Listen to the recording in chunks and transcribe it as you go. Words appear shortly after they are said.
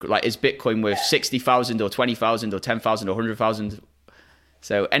Like, is Bitcoin worth 60,000 or 20,000 or 10,000 or 100,000?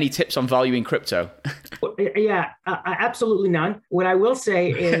 So any tips on valuing crypto? Yeah, absolutely none. What I will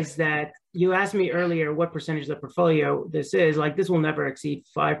say is that you asked me earlier what percentage of the portfolio this is. Like, this will never exceed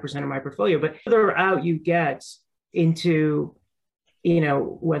 5% of my portfolio. But the further out you get into,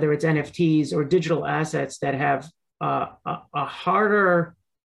 whether it's NFTs or digital assets that have a harder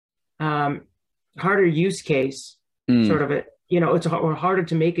use case, sort Mm. of it's harder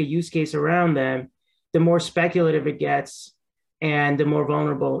to make a use case around them, the more speculative it gets and the more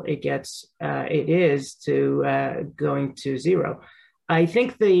vulnerable it is to going to zero. I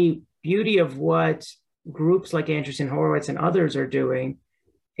think the beauty of what groups like Andreessen Horowitz and others are doing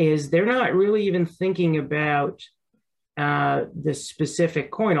is they're not really even thinking about the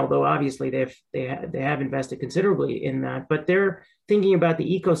specific coin, although obviously they have invested considerably in that, but they're thinking about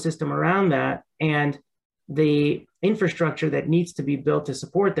the ecosystem around that and the infrastructure that needs to be built to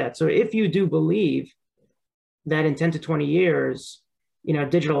support that. So if you do believe that in 10 to 20 years,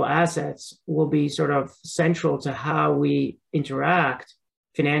 digital assets will be sort of central to how we interact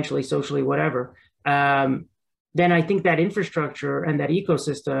financially, socially, whatever, then I think that infrastructure and that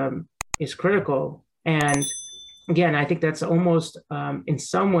ecosystem is critical. And again, I think that's almost in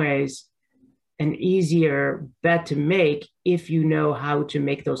some ways an easier bet to make if you know how to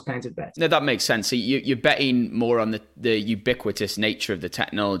make those kinds of bets. No, that makes sense. So you're betting more on the ubiquitous nature of the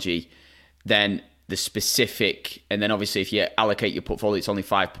technology than the specific. And then obviously if you allocate your portfolio, it's only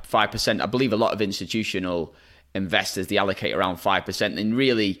 5%. I believe a lot of institutional investors, they allocate around 5%. And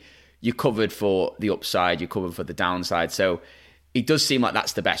really you're covered for the upside, you're covered for the downside. So it does seem like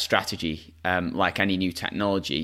that's the best strategy, like any new technology.